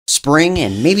Spring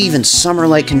and maybe even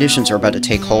summer-like conditions are about to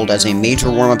take hold as a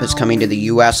major warm-up is coming to the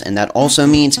U.S., and that also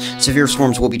means severe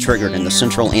storms will be triggered in the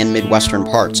central and midwestern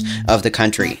parts of the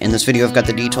country. In this video, I've got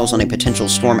the details on a potential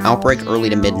storm outbreak early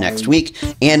to mid next week,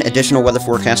 and additional weather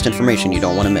forecast information you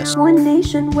don't want to miss. One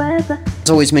Nation Weather.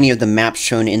 As always, many of the maps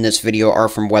shown in this video are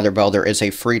from WeatherBell. There is a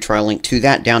free trial link to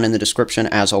that down in the description.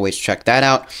 As always, check that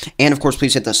out. And of course,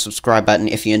 please hit the subscribe button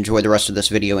if you enjoy the rest of this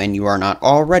video and you are not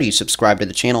already subscribed to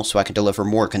the channel so I can deliver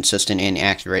more consistent and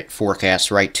accurate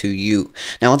forecasts right to you.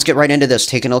 Now let's get right into this.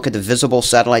 Taking a look at the visible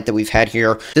satellite that we've had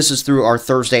here. This is through our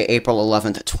Thursday, April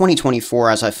 11th, 2024.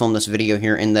 As I film this video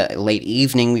here in the late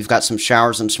evening, we've got some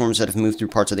showers and storms that have moved through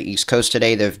parts of the East Coast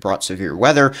today. They've brought severe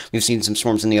weather. We've seen some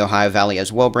storms in the Ohio Valley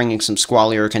as well, bringing some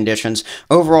squallier conditions.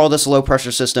 Overall, this low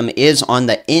pressure system is on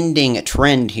the ending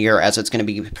trend here as it's going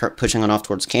to be pushing on off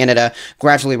towards Canada,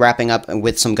 gradually wrapping up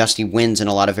with some gusty winds in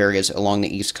a lot of areas along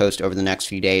the East Coast over the next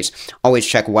few days. Always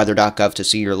check weather.gov to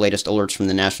see your latest alerts from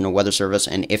the National Weather Service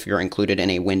and if you're included in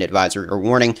a wind advisory or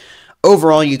warning.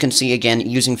 Overall, you can see, again,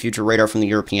 using future radar from the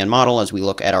European model as we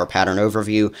look at our pattern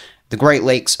overview. The Great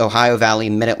Lakes, Ohio Valley,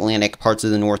 Mid-Atlantic, parts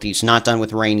of the Northeast, not done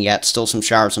with rain yet. Still some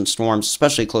showers and storms,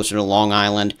 especially closer to Long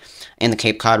Island and the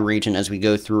Cape Cod region as we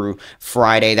go through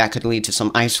Friday. That could lead to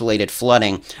some isolated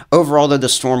flooding. Overall, though, the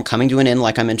storm coming to an end,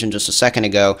 like I mentioned just a second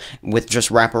ago, with just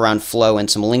wraparound flow and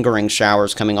some lingering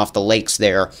showers coming off the lakes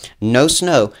there. No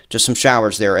snow, just some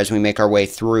showers there as we make our way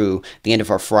through the end of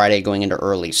our Friday going into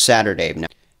early Saturday.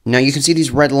 Now, you can see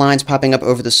these red lines popping up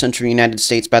over the central United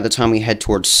States by the time we head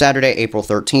towards Saturday, April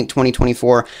 13th,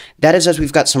 2024. That is as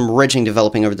we've got some ridging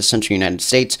developing over the central United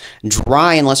States,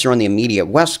 dry unless you're on the immediate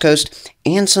west coast,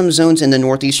 and some zones in the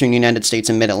northeastern United States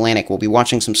and mid-Atlantic. We'll be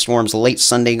watching some storms late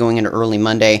Sunday going into early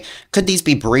Monday. Could these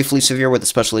be briefly severe with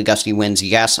especially gusty winds?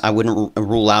 Yes, I wouldn't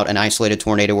rule out an isolated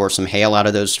tornado or some hail out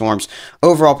of those storms.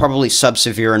 Overall, probably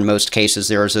sub-severe in most cases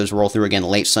there as those roll through again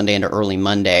late Sunday into early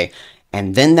Monday.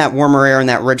 And then that warmer air and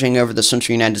that ridging over the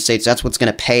central United States, that's what's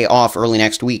going to pay off early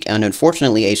next week. And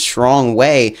unfortunately, a strong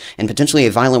way and potentially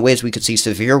a violent way as we could see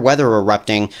severe weather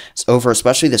erupting over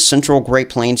especially the central Great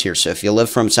Plains here. So if you live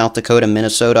from South Dakota,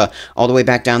 Minnesota, all the way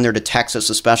back down there to Texas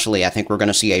especially, I think we're going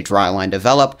to see a dry line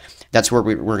develop. That's where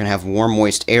we're going to have warm,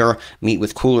 moist air meet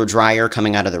with cooler, dry air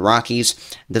coming out of the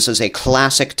Rockies. This is a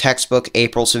classic textbook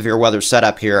April severe weather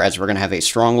setup here as we're going to have a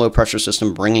strong low-pressure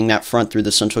system bringing that front through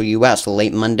the central U.S.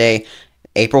 late Monday,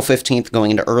 April 15th,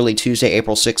 going into early Tuesday,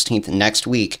 April 16th next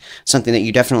week. Something that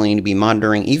you definitely need to be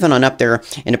monitoring. Even on up there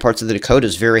into parts of the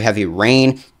Dakotas, very heavy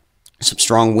rain. Some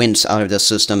strong winds out of this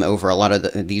system over a lot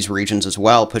of these regions as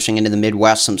well, pushing into the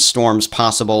Midwest, some storms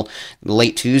possible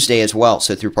late Tuesday as well.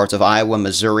 So through parts of Iowa,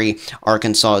 Missouri,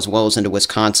 Arkansas, as well as into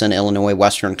Wisconsin, Illinois,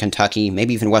 western Kentucky,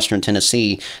 maybe even western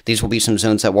Tennessee. These will be some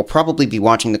zones that we'll probably be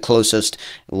watching the closest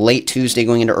late Tuesday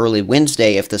going into early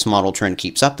Wednesday if this model trend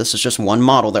keeps up. This is just one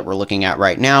model that we're looking at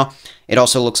right now. It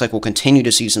also looks like we'll continue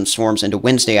to see some storms into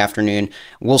Wednesday afternoon.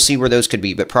 We'll see where those could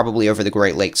be, but probably over the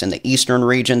Great Lakes and the eastern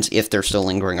regions if they're still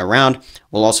lingering around.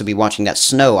 We'll also be watching that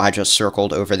snow I just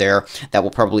circled over there. That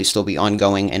will probably still be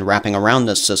ongoing and wrapping around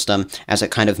this system as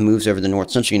it kind of moves over the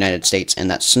north central United States, and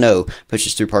that snow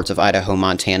pushes through parts of Idaho,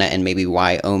 Montana, and maybe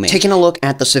Wyoming. Taking a look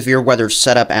at the severe weather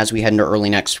setup as we head into early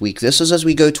next week. This is as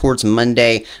we go towards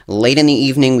Monday. Late in the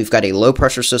evening, we've got a low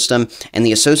pressure system and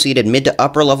the associated mid to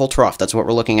upper level trough. That's what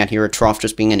we're looking at here. Trough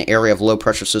just being an area of low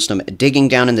pressure system digging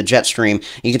down in the jet stream.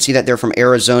 You can see that there from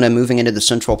Arizona moving into the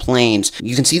central plains.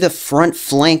 You can see the front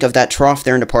flank of that trough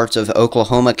there into parts of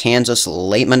Oklahoma, Kansas,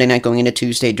 late Monday night going into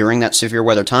Tuesday during that severe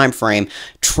weather time frame,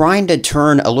 trying to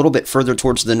turn a little bit further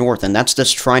towards the north, and that's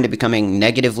just trying to become a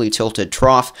negatively tilted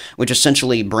trough, which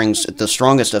essentially brings the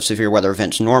strongest of severe weather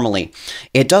events normally.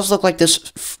 It does look like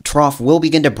this trough will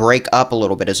begin to break up a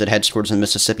little bit as it heads towards the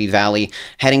Mississippi Valley,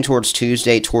 heading towards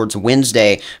Tuesday, towards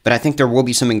Wednesday, but I think there will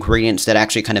be some ingredients that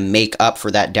actually kind of make up for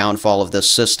that downfall of this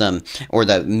system, or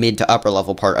the mid to upper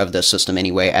level part of this system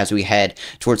anyway, as we head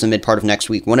towards the mid part of next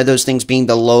week. One of those things being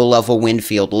the low level wind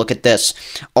field. Look at this.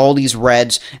 All these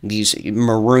reds, these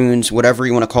maroons, whatever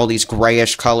you want to call these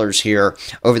grayish colors here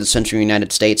over the central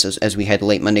United States as we head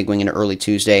late Monday going into early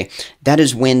Tuesday. That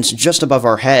is winds just above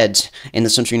our heads in the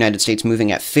central United States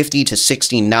moving at 50 to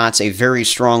 60 knots, a very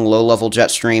strong low level jet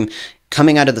stream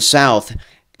coming out of the south.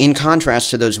 In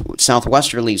contrast to those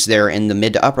southwesterlies there in the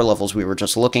mid to upper levels we were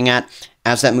just looking at,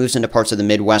 as that moves into parts of the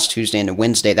Midwest Tuesday into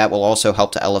Wednesday, that will also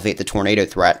help to elevate the tornado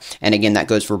threat. And again, that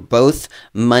goes for both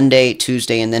Monday,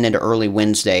 Tuesday, and then into early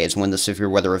Wednesday is when the severe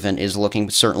weather event is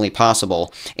looking certainly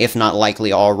possible, if not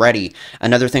likely already.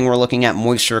 Another thing we're looking at,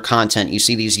 moisture content. You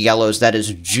see these yellows, that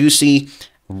is juicy,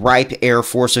 ripe air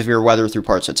for severe weather through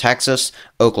parts of Texas,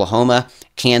 Oklahoma,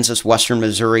 Kansas, western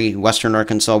Missouri, western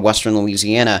Arkansas, western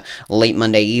Louisiana late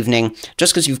Monday evening.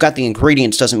 Just because you've got the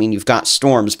ingredients doesn't mean you've got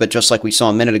storms, but just like we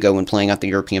saw a minute ago when playing out the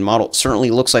European model, it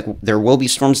certainly looks like there will be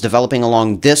storms developing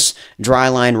along this dry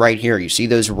line right here. You see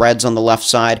those reds on the left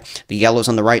side, the yellows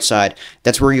on the right side.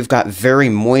 That's where you've got very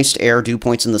moist air, dew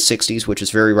points in the 60s, which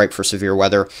is very ripe for severe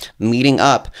weather, meeting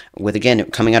up with, again,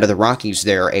 coming out of the Rockies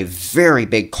there, a very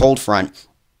big cold front.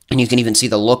 And you can even see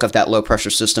the look of that low-pressure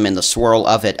system and the swirl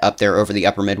of it up there over the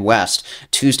upper Midwest.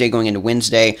 Tuesday going into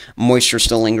Wednesday, moisture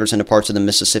still lingers into parts of the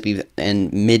Mississippi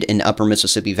and mid and upper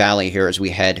Mississippi Valley here as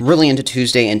we head really into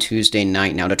Tuesday and Tuesday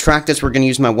night. Now, to track this, we're going to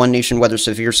use my One Nation Weather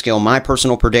Severe Scale. My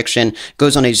personal prediction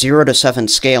goes on a 0 to 7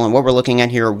 scale, and what we're looking at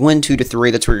here, 1, 2 to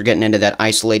 3, that's where you're getting into that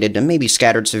isolated and maybe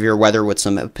scattered severe weather with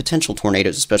some potential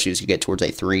tornadoes, especially as you get towards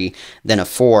a 3, then a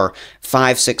 4.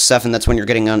 5, 6, 7, that's when you're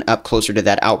getting on up closer to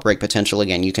that outbreak potential.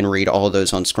 Again, you can read all of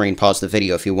those on screen. Pause the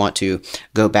video if you want to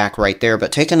go back right there.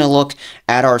 But taking a look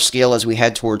at our scale as we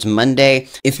head towards Monday,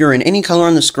 if you're in any color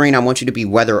on the screen, I want you to be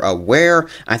weather aware.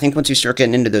 I think once you start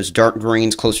getting into those dark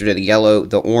greens closer to the yellow,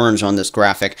 the orange on this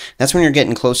graphic, that's when you're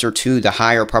getting closer to the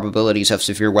higher probabilities of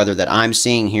severe weather that I'm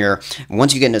seeing here.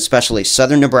 Once you get into especially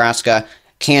southern Nebraska,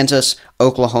 Kansas,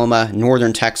 Oklahoma,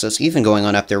 northern Texas, even going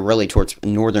on up there really towards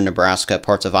northern Nebraska,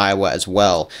 parts of Iowa as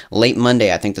well. Late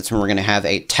Monday, I think that's when we're going to have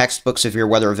a textbook severe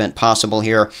weather event possible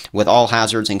here with all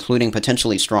hazards, including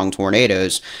potentially strong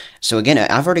tornadoes. So again,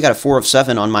 I've already got a 4 of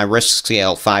 7 on my risk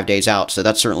scale 5 days out, so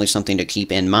that's certainly something to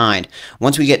keep in mind.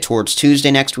 Once we get towards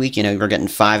Tuesday next week, you know, we're getting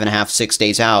 5.5, 6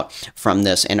 days out from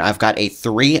this, and I've got a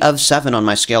 3 of 7 on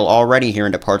my scale already here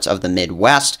into parts of the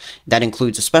Midwest. That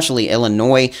includes especially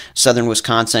Illinois, southern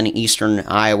Wisconsin, eastern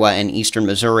Iowa, and eastern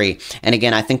Missouri. And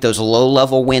again, I think those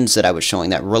low-level winds that I was showing,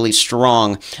 that really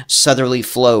strong southerly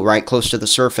flow right close to the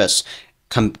surface,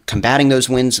 combating those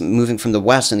winds moving from the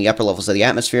west and the upper levels of the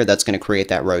atmosphere, that's going to create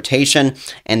that rotation,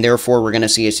 and therefore we're going to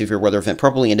see a severe weather event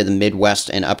probably into the Midwest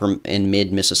and upper and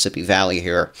mid-Mississippi Valley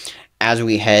here as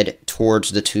we head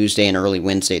towards the Tuesday and early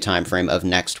Wednesday timeframe of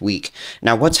next week.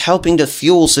 Now, what's helping to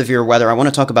fuel severe weather? I want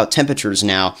to talk about temperatures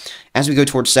now. As we go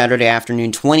towards Saturday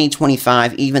afternoon, 20,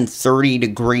 25, even 30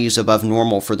 degrees above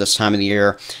normal for this time of the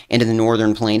year into the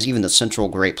northern plains, even the central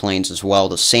Great Plains as well.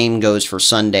 The same goes for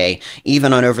Sunday,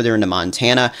 even on over there into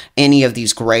Montana. Any of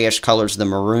these grayish colors, the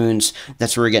maroons,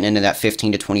 that's where we're getting into that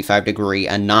 15 to 25 degree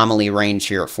anomaly range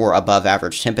here for above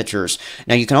average temperatures.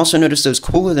 Now, you can also notice those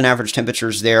cooler than average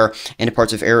temperatures there into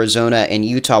parts of Arizona and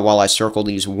Utah while I circle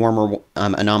these warmer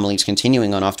anomalies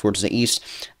continuing on off towards the east.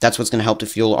 That's what's going to help to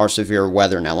fuel our severe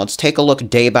weather. Now, let's take a look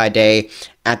day by day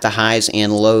at the highs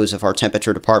and lows of our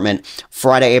temperature department.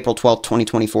 Friday, April 12th,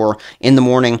 2024, in the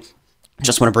morning.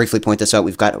 Just want to briefly point this out.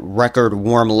 We've got record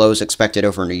warm lows expected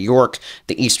over New York,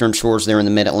 the eastern shores there in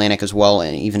the mid-Atlantic as well,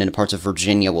 and even in parts of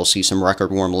Virginia, we'll see some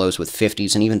record warm lows with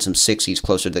 50s and even some 60s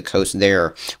closer to the coast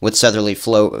there, with southerly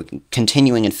flow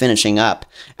continuing and finishing up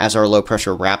as our low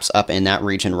pressure wraps up in that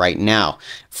region right now.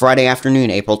 Friday afternoon,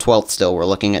 April 12th still, we're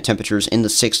looking at temperatures in the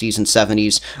 60s and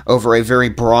 70s over a very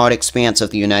broad expanse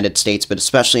of the United States, but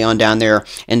especially on down there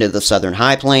into the southern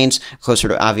high plains, closer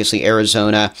to obviously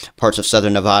Arizona, parts of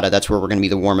southern Nevada. That's where we're going to be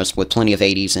the warmest with plenty of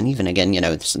 80s, and even again, you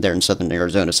know, there in southern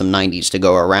Arizona, some 90s to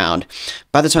go around.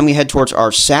 By the time we head towards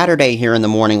our Saturday here in the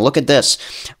morning, look at this.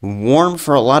 Warm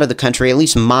for a lot of the country, at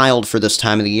least mild for this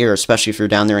time of the year, especially if you're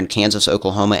down there in Kansas,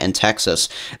 Oklahoma, and Texas.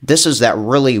 This is that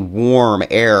really warm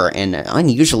air, and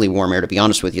unusually warm air, to be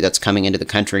honest with you, that's coming into the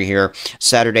country here.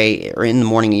 Saturday or in the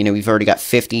morning, you know, we've already got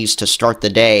 50s to start the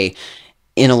day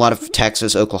in a lot of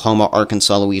Texas, Oklahoma,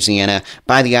 Arkansas, Louisiana.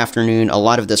 By the afternoon, a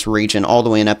lot of this region, all the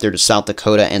way in up there to South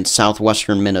Dakota and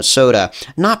southwestern Minnesota,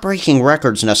 not breaking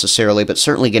records necessarily, but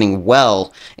certainly getting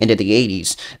well into the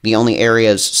 80s. The only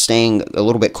areas staying a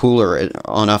little bit cooler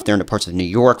on off there into parts of New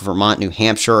York, Vermont, New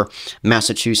Hampshire,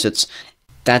 Massachusetts.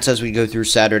 That's as we go through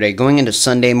Saturday. Going into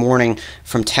Sunday morning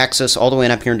from Texas all the way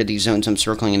up here into these zones I'm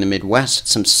circling in the Midwest,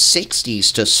 some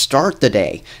 60s to start the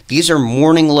day. These are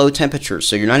morning low temperatures,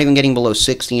 so you're not even getting below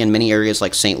 60 in many areas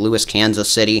like St. Louis, Kansas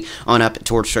City, on up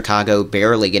towards Chicago,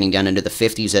 barely getting down into the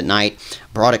 50s at night.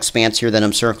 Broad expanse here that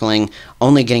I'm circling,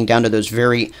 only getting down to those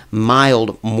very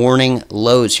mild morning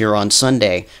lows here on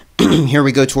Sunday. Here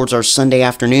we go towards our Sunday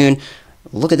afternoon.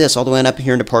 Look at this, all the way up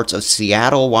here into parts of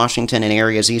Seattle, Washington, and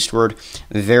areas eastward.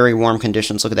 Very warm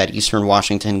conditions. Look at that, eastern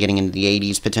Washington getting into the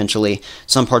 80s potentially.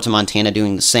 Some parts of Montana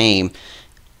doing the same.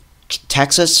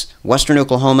 Texas, western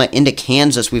Oklahoma, into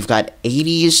Kansas, we've got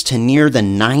 80s to near the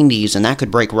 90s, and that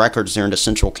could break records there into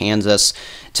central Kansas,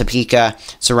 Topeka,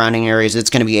 surrounding areas. It's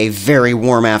going to be a very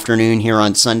warm afternoon here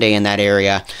on Sunday in that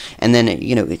area. And then,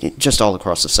 you know, just all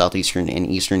across the southeastern and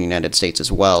eastern United States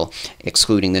as well,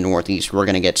 excluding the northeast, we're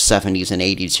going to get 70s and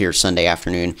 80s here Sunday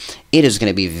afternoon. It is going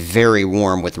to be very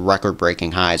warm with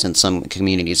record-breaking highs in some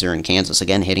communities there in Kansas,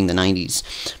 again hitting the 90s.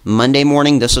 Monday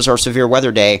morning, this is our severe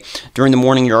weather day. During the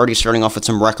morning, you're already starting off with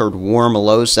some record warm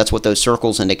lows. That's what those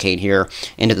circles indicate here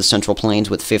into the central plains,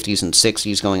 with 50s and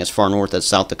 60s going as far north as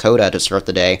South Dakota to start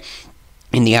the day.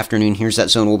 In the afternoon, here's that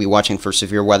zone we'll be watching for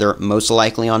severe weather, most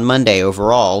likely on Monday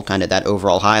overall, kind of that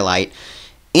overall highlight.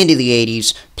 Into the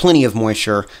 80s, plenty of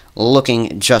moisture,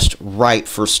 looking just right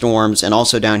for storms. And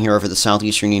also down here over the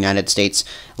southeastern United States,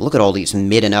 look at all these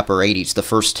mid and upper 80s, the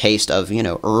first taste of, you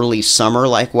know, early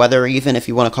summer-like weather, even if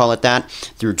you want to call it that,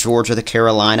 through Georgia, the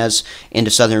Carolinas,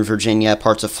 into southern Virginia,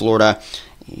 parts of Florida.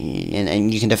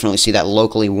 And you can definitely see that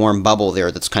locally warm bubble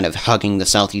there that's kind of hugging the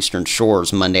southeastern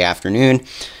shores Monday afternoon.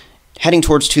 Heading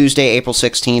towards Tuesday, April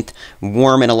 16th,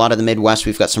 warm in a lot of the Midwest.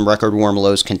 We've got some record warm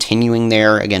lows continuing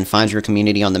there. Again, find your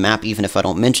community on the map, even if I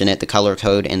don't mention it. The color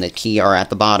code and the key are at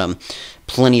the bottom.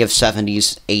 Plenty of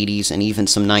 70s, 80s, and even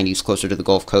some 90s closer to the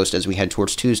Gulf Coast as we head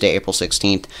towards Tuesday, April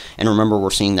 16th. And remember,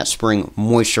 we're seeing that spring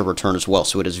moisture return as well,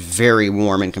 so it is very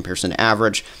warm in comparison to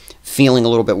average. Feeling a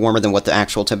little bit warmer than what the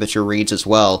actual temperature reads as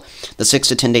well. The 6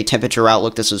 to 10 day temperature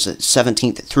outlook, this is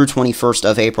 17th through 21st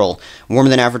of April. Warmer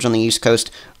than average on the East Coast,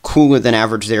 cooler than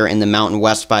average there in the Mountain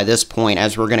West by this point,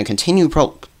 as we're going to continue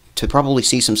to probably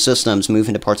see some systems move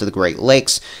into parts of the Great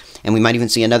Lakes. And we might even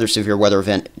see another severe weather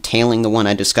event tailing the one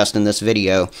I discussed in this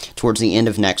video towards the end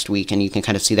of next week, and you can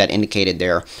kind of see that indicated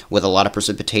there with a lot of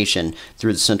precipitation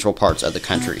through the central parts of the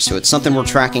country. So it's something we're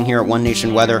tracking here at One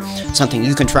Nation Weather, something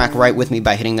you can track right with me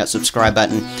by hitting that subscribe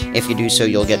button. If you do so,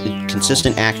 you'll get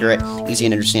consistent, accurate, easy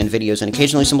to understand videos, and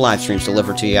occasionally some live streams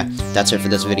delivered to you. That's it for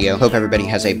this video. Hope everybody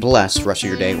has a blessed rest of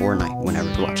your day or night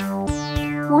whenever you're watching.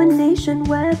 One Nation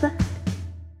Weather.